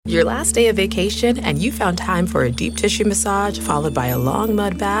Your last day of vacation and you found time for a deep tissue massage followed by a long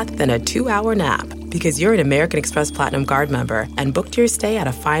mud bath, then a 2-hour nap. Because you're an American Express Platinum Card member and booked your stay at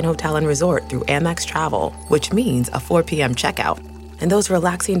a fine hotel and resort through Amex Travel, which means a 4 p.m. checkout. And those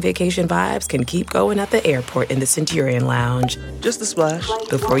relaxing vacation vibes can keep going at the airport in the Centurion Lounge. Just a splash.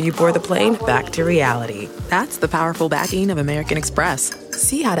 Before you board the plane, back to reality. That's the powerful backing of American Express.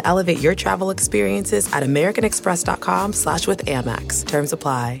 See how to elevate your travel experiences at americanexpress.com/withAmex. Terms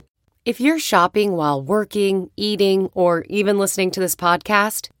apply. If you're shopping while working, eating, or even listening to this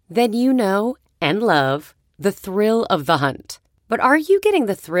podcast, then you know and love the thrill of the hunt. But are you getting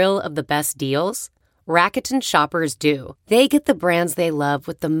the thrill of the best deals? Rakuten shoppers do. They get the brands they love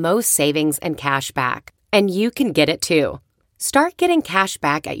with the most savings and cash back. And you can get it too. Start getting cash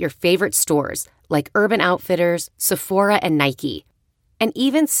back at your favorite stores like Urban Outfitters, Sephora, and Nike. And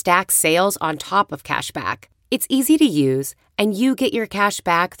even stack sales on top of cash back. It's easy to use, and you get your cash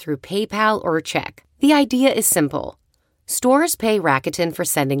back through PayPal or check. The idea is simple. Stores pay Rakuten for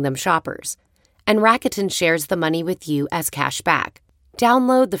sending them shoppers, and Rakuten shares the money with you as cash back.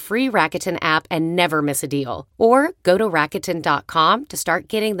 Download the free Rakuten app and never miss a deal. Or go to Rakuten.com to start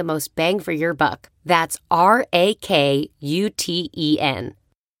getting the most bang for your buck. That's RAKUTEN.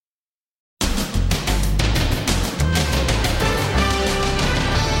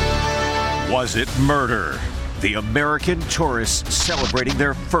 Was it murder? The American tourists celebrating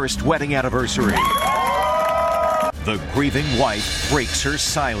their first wedding anniversary. The grieving wife breaks her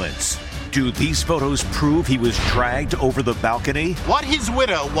silence. Do these photos prove he was dragged over the balcony? What his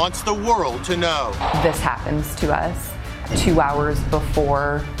widow wants the world to know. This happens to us 2 hours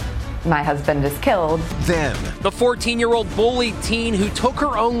before my husband is killed. Then, the 14-year-old bullied teen who took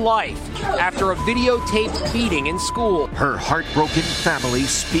her own life after a videotaped beating in school. Her heartbroken family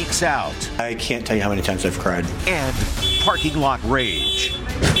speaks out. I can't tell you how many times I've cried. And parking lot rage.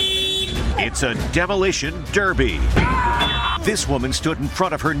 It's a demolition derby. This woman stood in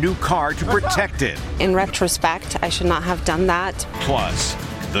front of her new car to protect it. In retrospect, I should not have done that. Plus,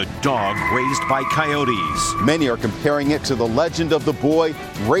 the dog raised by coyotes. Many are comparing it to the legend of the boy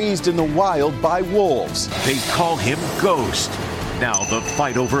raised in the wild by wolves. They call him Ghost. Now the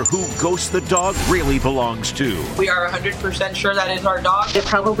fight over who Ghost the dog really belongs to. We are 100% sure that is our dog. It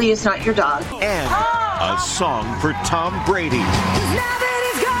probably is not your dog. And a song for Tom Brady.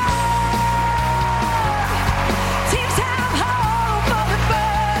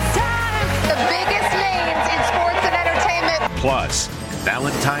 Plus,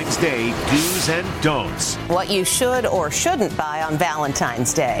 Valentine's Day do's and don'ts. What you should or shouldn't buy on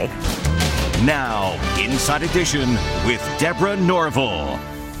Valentine's Day. Now, Inside Edition with Deborah Norville.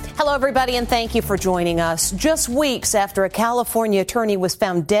 Hello, everybody, and thank you for joining us. Just weeks after a California attorney was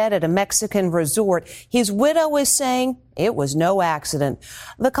found dead at a Mexican resort, his widow is saying it was no accident.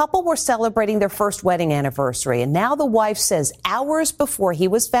 The couple were celebrating their first wedding anniversary, and now the wife says hours before he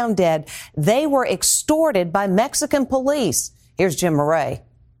was found dead, they were extorted by Mexican police. Here's Jim Murray.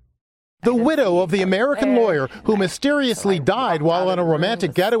 The widow of the American lawyer who mysteriously died while on a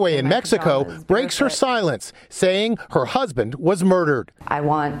romantic getaway in Mexico breaks her silence, saying her husband was murdered. I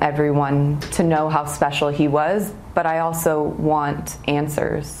want everyone to know how special he was, but I also want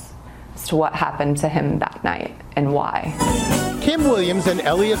answers as to what happened to him that night and why. Kim Williams and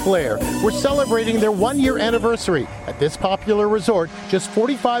Elliot Blair were celebrating their one-year anniversary at this popular resort just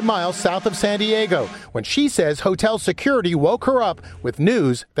 45 miles south of San Diego when she says hotel security woke her up with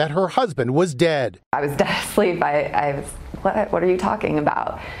news that her husband was dead. I was dead asleep. I was, what are you talking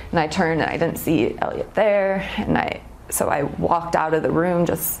about? And I turned and I didn't see Elliot there. So I walked out of the room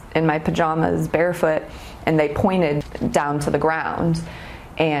just in my pajamas, barefoot, and they pointed down to the ground.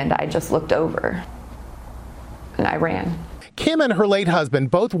 And I just looked over and I ran. Kim and her late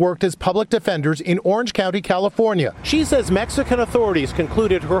husband both worked as public defenders in Orange County, California. She says Mexican authorities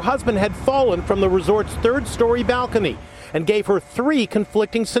concluded her husband had fallen from the resort's third-story balcony and gave her 3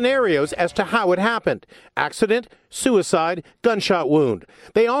 conflicting scenarios as to how it happened: accident, suicide, gunshot wound.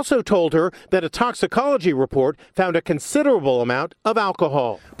 They also told her that a toxicology report found a considerable amount of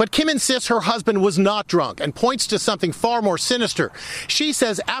alcohol. But Kim insists her husband was not drunk and points to something far more sinister. She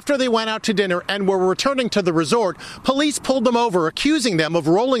says after they went out to dinner and were returning to the resort, police pulled them over, accusing them of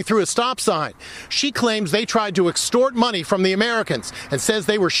rolling through a stop sign. She claims they tried to extort money from the Americans and says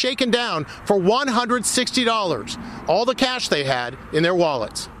they were shaken down for $160, all the cash they had in their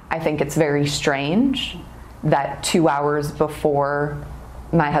wallets. I think it's very strange that 2 hours before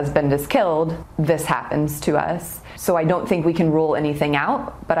my husband is killed, this happens to us. So I don't think we can rule anything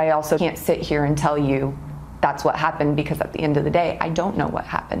out, but I also can't sit here and tell you that's what happened, because at the end of the day, I don't know what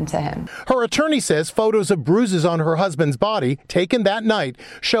happened to him. Her attorney says photos of bruises on her husband's body taken that night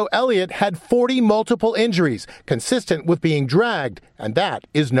show Elliott had 40 multiple injuries, consistent with being dragged, and that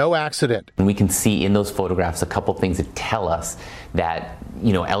is no accident. And we can see in those photographs a couple things that tell us that,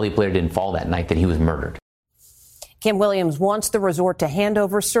 Elliott Blair didn't fall that night, that he was murdered. Kim Williams wants the resort to hand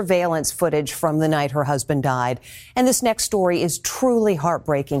over surveillance footage from the night her husband died. And this next story is truly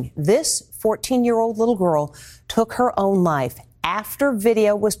heartbreaking. This 14-year-old little girl took her own life after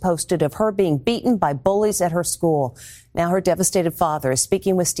video was posted of her being beaten by bullies at her school. Now her devastated father is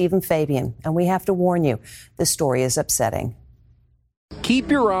speaking with Stephen Fabian, and we have to warn you, this story is upsetting.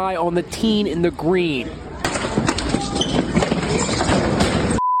 Keep your eye on the teen in the green.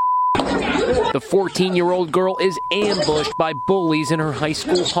 The 14-year-old girl is ambushed by bullies in her high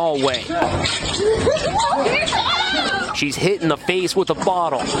school hallway. She's hit in the face with a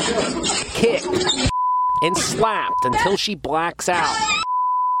bottle, kicked, and slapped until she blacks out.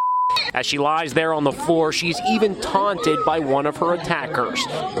 As she lies there on the floor, she's even taunted by one of her attackers.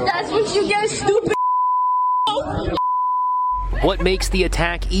 That's what you get, stupid. What makes the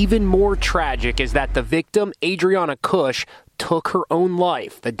attack even more tragic is that the victim, Adriana Cush, took her own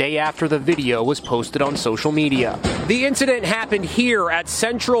life the day after the video was posted on social media. The incident happened here at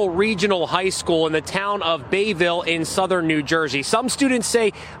Central Regional High School in the town of Bayville in southern New Jersey. Some students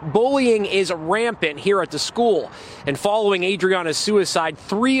say bullying is rampant here at the school. And following Adriana's suicide,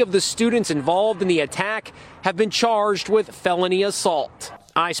 3 of the students involved in the attack have been charged with felony assault.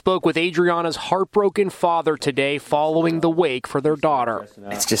 I spoke with Adriana's heartbroken father today following the wake for their daughter.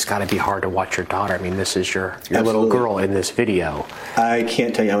 It's just got to be hard to watch your daughter. I mean, this is your little girl in this video. I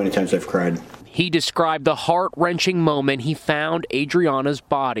can't tell you how many times I've cried. He described the heart-wrenching moment he found Adriana's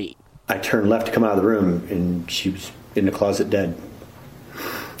body. I turned left to come out of the room, and she was in the closet dead.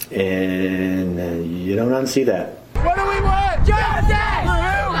 And you don't unsee that. What do we want? Justice!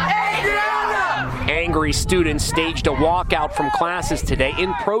 Angry students staged a walkout from classes today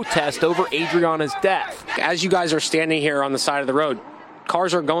in protest over Adriana's death. As you guys are standing here on the side of the road,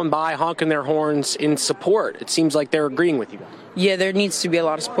 cars are going by, honking their horns in support. It seems like they're agreeing with you guys. Yeah, there needs to be a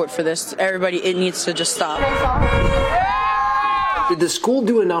lot of support for this. Everybody, it needs to just stop. Did the school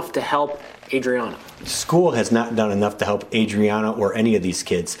do enough to help Adriana? School has not done enough to help Adriana or any of these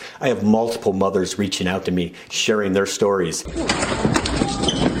kids. I have multiple mothers reaching out to me, sharing their stories.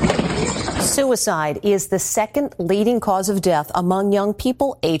 Suicide is the second leading cause of death among young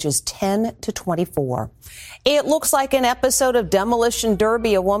people ages 10 to 24. It looks like an episode of Demolition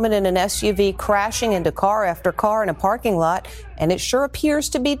Derby, a woman in an SUV crashing into car after car in a parking lot, and it sure appears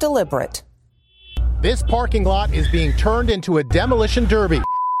to be deliberate. This parking lot is being turned into a demolition derby.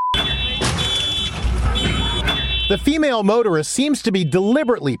 The female motorist seems to be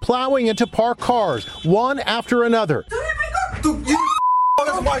deliberately plowing into parked cars, one after another.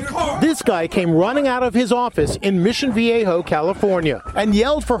 This guy came running out of his office in Mission Viejo, California, and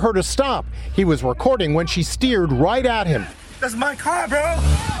yelled for her to stop. He was recording when she steered right at him. That's my car, bro.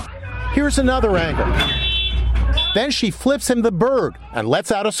 Here's another angle. Then she flips him the bird and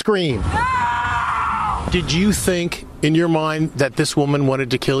lets out a scream. Did you think in your mind that this woman wanted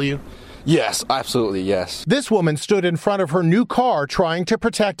to kill you? Yes, absolutely, yes. This woman stood in front of her new car trying to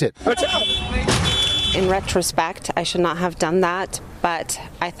protect it. In retrospect, I should not have done that, but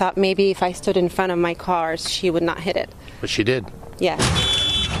I thought maybe if I stood in front of my car, she would not hit it. But she did. Yes.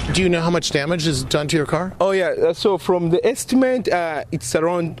 Do you know how much damage is done to your car? Oh, yeah. So from the estimate, it's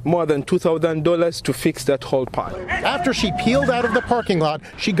around more than $2,000 to fix that whole part. After she peeled out of the parking lot,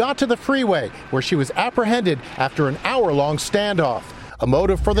 she got to the freeway, where she was apprehended after an hour-long standoff. A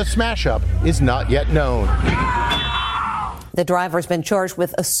motive for the smash-up is not yet known. The driver's been charged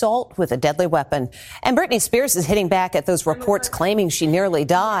with assault with a deadly weapon. And Britney Spears is hitting back at those reports claiming she nearly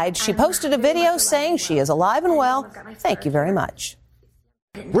died. She posted a video saying she is alive and well. Thank you very much.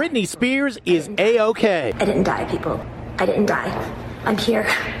 Britney Spears is A-OK. I didn't die, people. I didn't die. I'm here.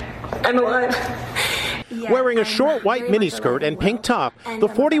 I'm alive. Wearing a short white miniskirt and pink top, the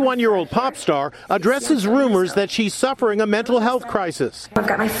 41-year-old pop star addresses rumors that she's suffering a mental health crisis. I've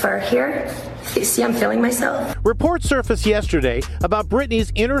got my fur here. You see, I'm feeling myself. Reports surfaced yesterday about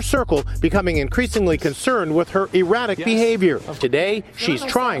Britney's inner circle becoming increasingly concerned with her erratic behavior. Today, she's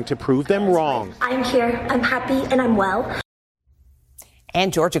trying to prove them wrong. I'm here. I'm happy and I'm well.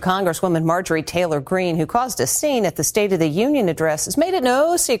 And Georgia Congresswoman Marjorie Taylor Greene, who caused a scene at the State of the Union address, has made it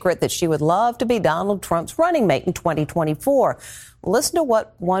no secret that she would love to be Donald Trump's running mate in 2024. Listen to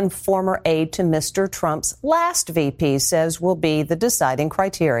what one former aide to Mr. Trump's last VP says will be the deciding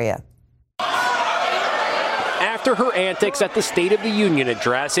criteria. after her antics at the State of the Union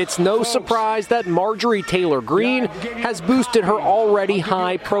address, it's no surprise that Marjorie Taylor Greene has boosted her already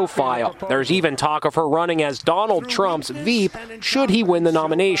high profile. There's even talk of her running as Donald Trump's Veep should he win the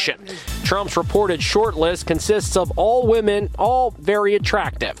nomination. Trump's reported shortlist consists of all women, all very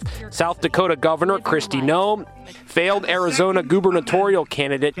attractive. South Dakota Governor Kristi Noem, failed Arizona gubernatorial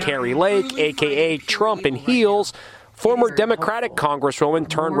candidate Kari Lake, a.k.a. Trump in heels, former Democratic Congresswoman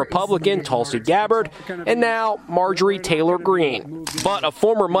turned Republican Tulsi Gabbard, and now Marjorie Taylor Greene. But a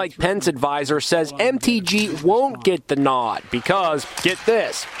former Mike Pence advisor says MTG won't get the nod because, get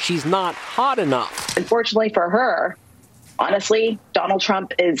this, she's not hot enough. Unfortunately for her, honestly, Donald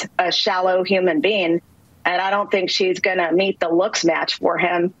Trump is a shallow human being, and I don't think she's going to meet the looks match for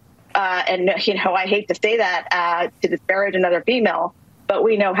him. And, I hate to say that to disparage another female, but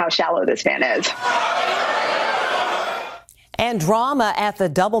we know how shallow this man is. And drama at the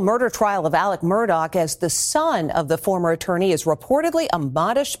double murder trial of Alex Murdaugh as the son of the former attorney is reportedly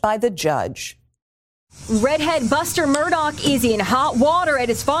admonished by the judge. Redhead Buster Murdaugh is in hot water at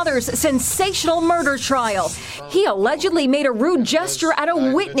his father's sensational murder trial. He allegedly made a rude gesture at a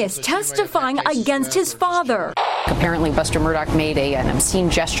witness testifying against his father. Apparently, Buster Murdaugh made an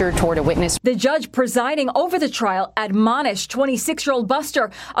obscene gesture toward a witness. The judge presiding over the trial admonished 26-year-old Buster,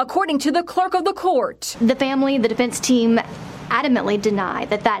 according to the clerk of the court. The family, the defense team, adamantly deny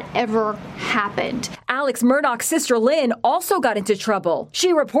that ever happened. Alex Murdaugh's sister Lynn also got into trouble.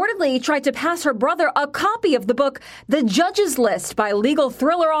 She reportedly tried to pass her brother a copy of the book The Judge's List by legal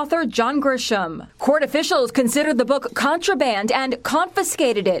thriller author John Grisham. Court officials considered the book contraband and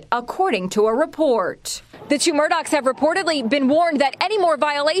confiscated it, according to a report. The two Murdaughs have reportedly been warned that any more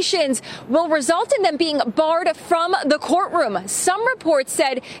violations will result in them being barred from the courtroom. Some reports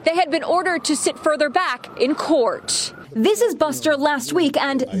said they had been ordered to sit further back in court. This is Buster last week,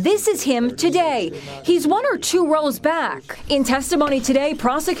 and this is him today. He's 1 or 2 rows back. In testimony today,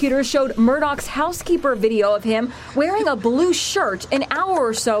 prosecutors showed Murdaugh's housekeeper video of him wearing a blue shirt an hour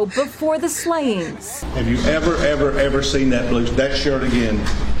or so before the slayings. Have you ever seen that shirt again?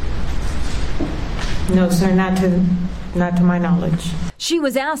 No, sir, not to my knowledge. She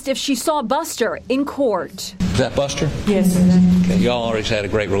was asked if she saw Buster in court. Is that Buster? Yes, sir. Okay, y'all always had a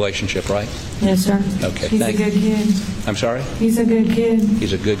great relationship, right? Yes, sir. Okay, He's a good kid. I'm sorry? He's a good kid.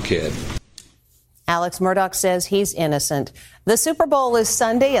 He's a good kid. Alex Murdaugh says he's innocent. The Super Bowl is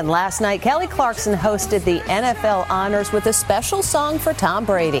Sunday, and last night Kelly Clarkson hosted the NFL honors with a special song for Tom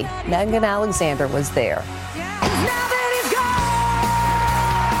Brady. Megan Alexander was there.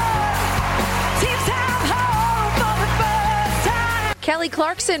 Kelly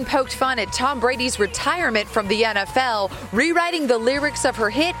Clarkson poked fun at Tom Brady's retirement from the NFL, rewriting the lyrics of her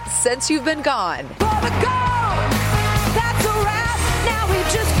hit, Since You've Been Gone.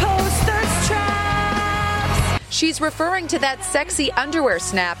 She's referring to that sexy underwear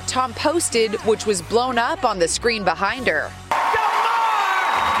snap Tom posted, which was blown up on the screen behind her.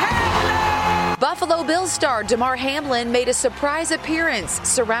 Buffalo Bills star Damar Hamlin made a surprise appearance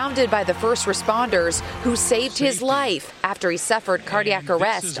surrounded by the first responders who saved his life after he suffered cardiac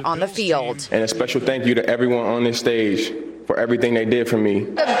arrest on the field. And a special thank you to everyone on this stage for everything they did for me.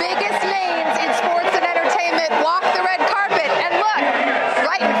 The biggest names in sports and entertainment walk the red carpet and look,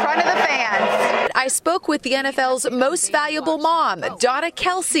 right in front of the fans. I spoke with the NFL's most valuable mom, Donna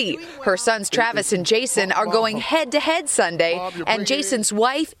Kelsey. Her sons Travis and Jason are going head-to-head Sunday, and Jason's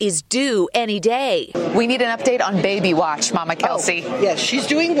wife is due any day. We need an update on Baby Watch, Mama Kelsey. Yes, she's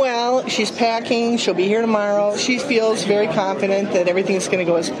doing well. She's packing. She'll be here tomorrow. She feels very confident that everything's going to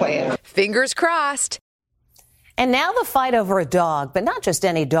go as planned. Fingers crossed. And now the fight over a dog, but not just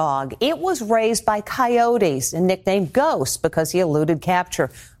any dog. It was raised by coyotes and nicknamed Ghost because he eluded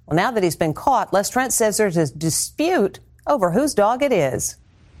capture. Well, now that he's been caught, Les Trent says there's a dispute over whose dog it is.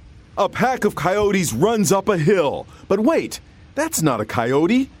 A pack of coyotes runs up a hill. But wait, that's not a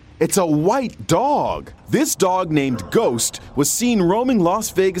coyote. It's a white dog. This dog named Ghost was seen roaming Las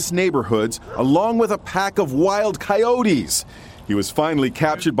Vegas neighborhoods along with a pack of wild coyotes. He was finally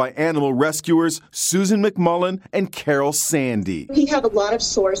captured by animal rescuers Susan McMullen and Carol Sandy. He had a lot of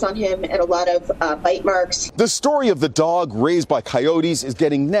sores on him and a lot of bite marks. The story of the dog raised by coyotes is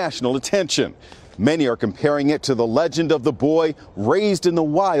getting national attention. Many are comparing it to the legend of the boy raised in the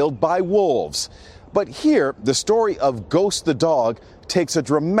wild by wolves. But here, the story of Ghost the dog takes a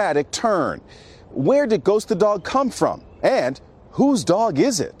dramatic turn. Where did Ghost the dog come from? And whose dog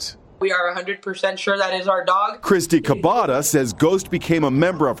is it? We are 100% sure that is our dog. Christy Cabada says Ghost became a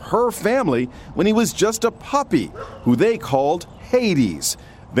member of her family when he was just a puppy, who they called Hades.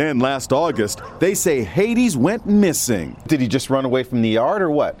 Then last August, they say Hades went missing. Did he just run away from the yard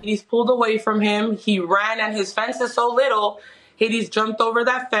or what? Hades pulled away from him. He ran, and his fence is so little, Hades jumped over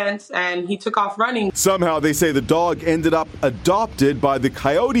that fence and he took off running. Somehow they say the dog ended up adopted by the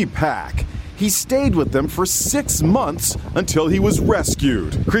Coyote Pack. He stayed with them for 6 months until he was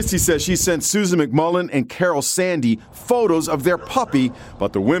rescued. Christy says she sent Susan McMullen and Carol Sandy photos of their puppy,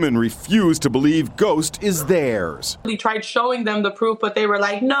 but the women refused to believe Ghost is theirs. We tried showing them the proof, but they were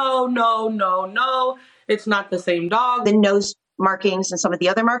like, no, it's not the same dog. The nose markings and some of the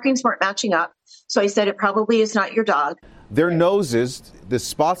other markings weren't matching up. So I said, it probably is not your dog. Their noses, the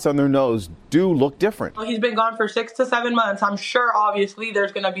spots on their nose, do look different. He's been gone for 6 to 7 months. I'm sure, obviously,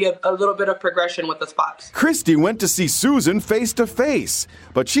 there's going to be a little bit of progression with the spots. Christy went to see Susan face to face,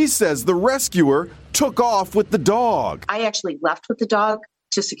 but she says the rescuer took off with the dog. I actually left with the dog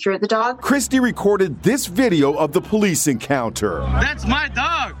to secure the dog. Christy recorded this video of the police encounter. That's my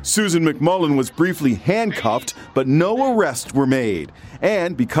dog! Susan McMullen was briefly handcuffed, but no arrests were made.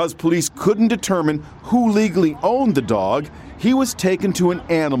 And because police couldn't determine who legally owned the dog, he was taken to an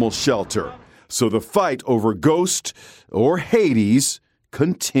animal shelter. So the fight over Ghost or Hades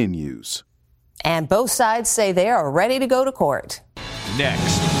continues. And both sides say they are ready to go to court.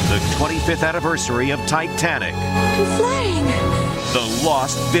 Next, the 25th anniversary of Titanic. I'm flying. The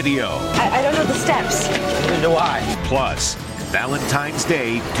lost video. I don't know the steps. Neither do I. Plus, Valentine's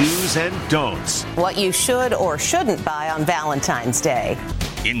Day do's and don'ts. What you should or shouldn't buy on Valentine's Day.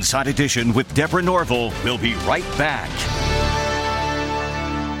 Inside Edition with Deborah Norville. We'll be right back.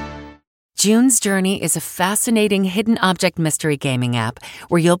 June's Journey is a fascinating hidden object mystery gaming app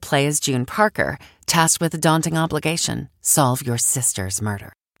where you'll play as June Parker, tasked with a daunting obligation: solve your sister's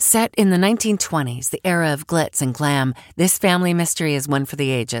murder. Set in the 1920s, the era of glitz and glam, this family mystery is one for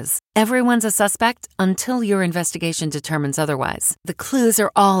the ages. Everyone's a suspect until your investigation determines otherwise. The clues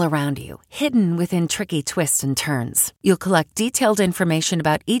are all around you, hidden within tricky twists and turns. You'll collect detailed information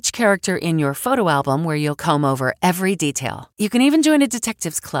about each character in your photo album where you'll comb over every detail. You can even join a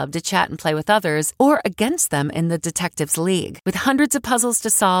detectives club to chat and play with others or against them in the Detectives League. With hundreds of puzzles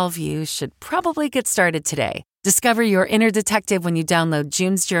to solve, you should probably get started today. Discover your inner detective when you download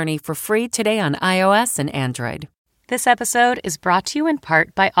June's Journey for free today on iOS and Android. This episode is brought to you in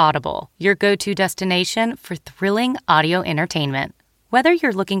part by Audible, your go-to destination for thrilling audio entertainment. Whether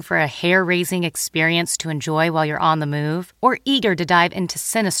you're looking for a hair-raising experience to enjoy while you're on the move or eager to dive into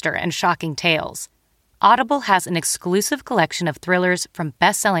sinister and shocking tales, Audible has an exclusive collection of thrillers from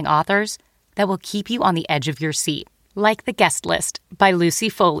best-selling authors that will keep you on the edge of your seat, like The Guest List by Lucy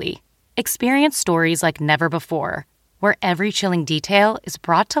Foley. Experience stories like never before, where every chilling detail is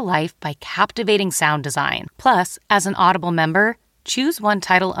brought to life by captivating sound design. Plus, as an Audible member, choose one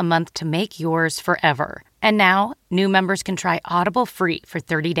title a month to make yours forever. And now, new members can try Audible free for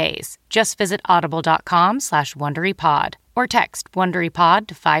 30 days. Just visit audible.com/WonderyPod or text WonderyPod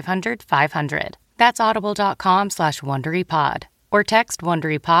to 500-500. That's audible.com/WonderyPod or text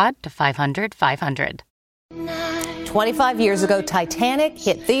WonderyPod to 500-500. 25 years ago, Titanic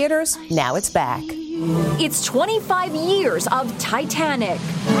hit theaters. Now it's back. It's 25 years of Titanic.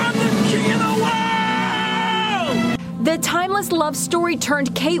 I'm the king of the world! The timeless love story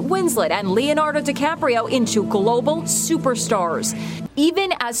turned Kate Winslet and Leonardo DiCaprio into global superstars,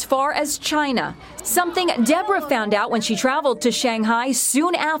 even as far as China. Something Deborah found out when she traveled to Shanghai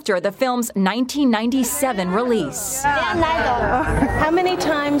soon after the film's 1997 release. How many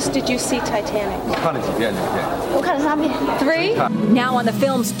times did you see Titanic? 3? Now on the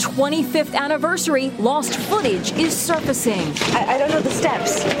film's 25th anniversary, lost footage is surfacing. I don't know the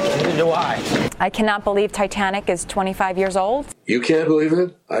steps. Neither do I. I cannot believe Titanic is 25 years old. You can't believe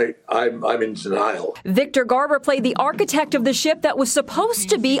it? I'm in denial. Victor Garber played the architect of the ship that was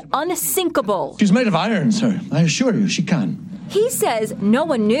supposed to be unsinkable. She's made of iron, sir. I assure you, she can. He says no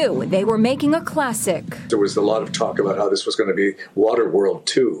one knew they were making a classic. There was a lot of talk about how this was going to be Waterworld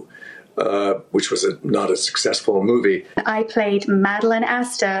 2, which was not a successful movie. I played Madeline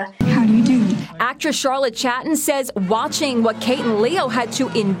Astor. How do you do? Actress Charlotte Chatton says watching what Kate and Leo had to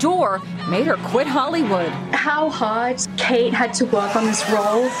endure made her quit Hollywood. How hard Kate had to work on this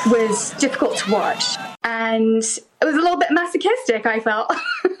role was difficult to watch. And it was a little bit masochistic, I felt.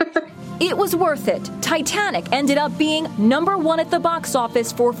 It was worth it. Titanic ended up being #1 at the box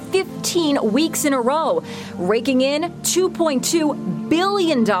office for 15 weeks in a row, raking in $2.2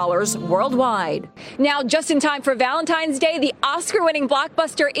 billion worldwide. Now, just in time for Valentine's Day, the Oscar-winning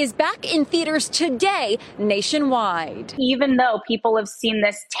blockbuster is back in theaters today nationwide. Even though people have seen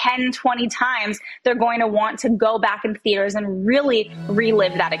this 10, 20 times, they're going to want to go back in theaters and really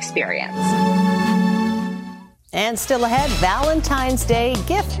relive that experience. And still ahead, Valentine's Day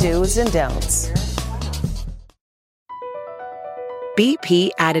gift do's and don'ts.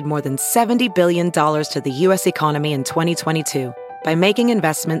 BP added more than $70 billion to the U.S. economy in 2022 by making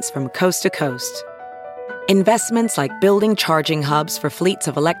investments from coast to coast. Investments like building charging hubs for fleets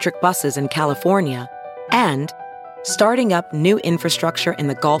of electric buses in California and starting up new infrastructure in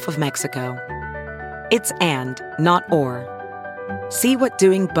the Gulf of Mexico. It's and, not or. See what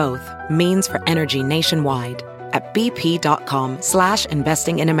doing both means for energy nationwide at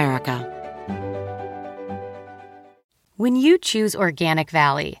bp.com/investing in America. When you choose Organic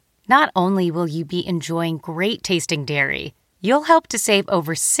Valley, not only will you be enjoying great tasting dairy, you'll help to save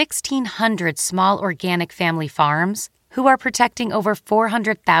over 1,600 small organic family farms who are protecting over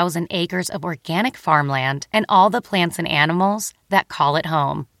 400,000 acres of organic farmland and all the plants and animals that call it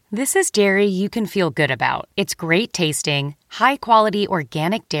home. This is dairy you can feel good about. It's great tasting, high-quality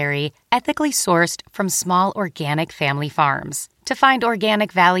organic dairy, ethically sourced from small organic family farms. To find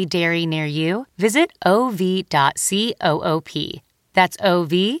Organic Valley Dairy near you, visit ov.coop. That's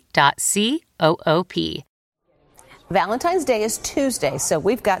ov.coop. Valentine's Day is Tuesday, so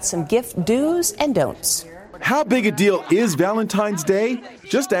we've got some gift do's and don'ts. How big a deal is Valentine's Day?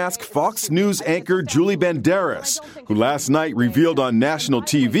 Just ask Fox News anchor Julie Banderas, who last night revealed on national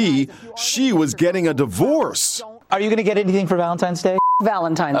TV she was getting a divorce. Are you going to get anything for Valentine's Day?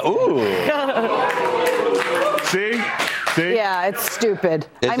 Valentine's Day. Ooh. See? Yeah, it's stupid.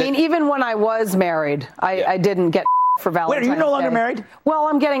 Even when I was married, I didn't get for Valentine's Day. Wait, are you no longer married? Well,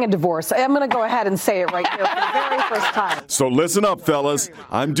 I'm getting a divorce. I'm going to go ahead and say it right here for the very first time. So listen up, fellas.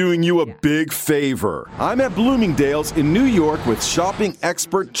 I'm doing you a big favor. I'm at Bloomingdale's in New York with shopping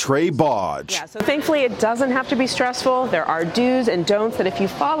expert Trey Bodge. Yeah, so thankfully it doesn't have to be stressful. There are do's and don'ts that if you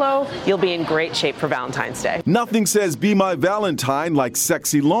follow, you'll be in great shape for Valentine's Day. Nothing says be my Valentine like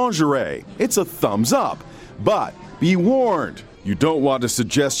sexy lingerie. It's a thumbs up. But be warned. You don't want to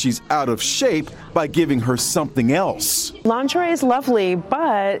suggest she's out of shape by giving her something else. Lingerie is lovely,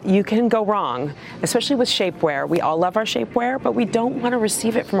 but you can go wrong, especially with shapewear. We all love our shapewear, but we don't want to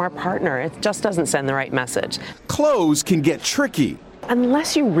receive it from our partner. It just doesn't send the right message. Clothes can get tricky.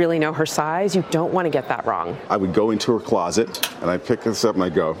 Unless you really know her size, you don't want to get that wrong. I would go into her closet, and I pick this up, and I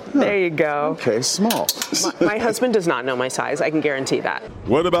go, There you go. Okay, small. My husband does not know my size. I can guarantee that.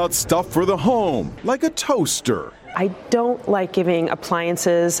 What about stuff for the home, like a toaster? I don't like giving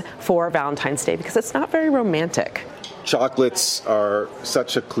appliances for Valentine's Day because it's not very romantic. Chocolates are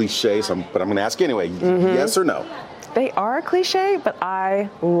such a cliche, but I'm going to ask anyway. Yes or no? They are a cliche, but I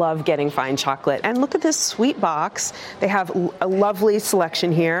love getting fine chocolate. And look at this sweet box. They have a lovely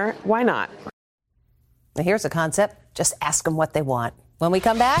selection here. Why not? Now here's a concept. Just ask them what they want. When we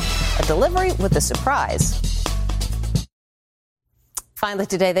come back, a delivery with a surprise. Finally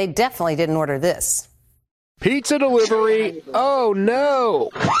today, they definitely didn't order this. Pizza delivery. Oh, no.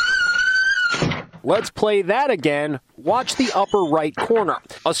 Let's play that again. Watch the upper right corner.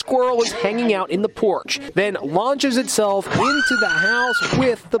 A squirrel is hanging out in the porch, then launches itself into the house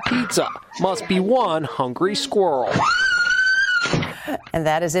with the pizza. Must be one hungry squirrel. And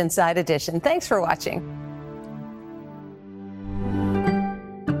that is Inside Edition. Thanks for watching.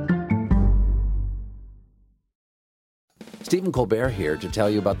 Stephen Colbert here to tell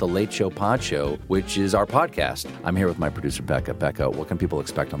you about The Late Show Pod Show, which is our podcast. I'm here with my producer, Becca. Becca, what can people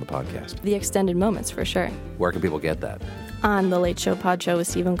expect on the podcast? The extended moments, for sure. Where can people get that? On The Late Show Pod Show with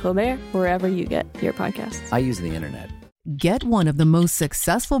Stephen Colbert, wherever you get your podcasts. I use the internet. Get one of the most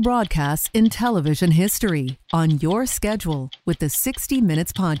successful broadcasts in television history on your schedule with the 60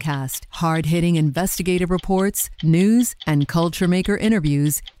 Minutes podcast. Hard-hitting investigative reports, news, and culture maker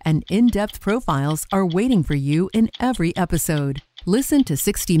interviews, and in-depth profiles are waiting for you in every episode. Listen to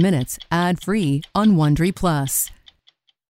 60 Minutes ad-free on Wondery Plus.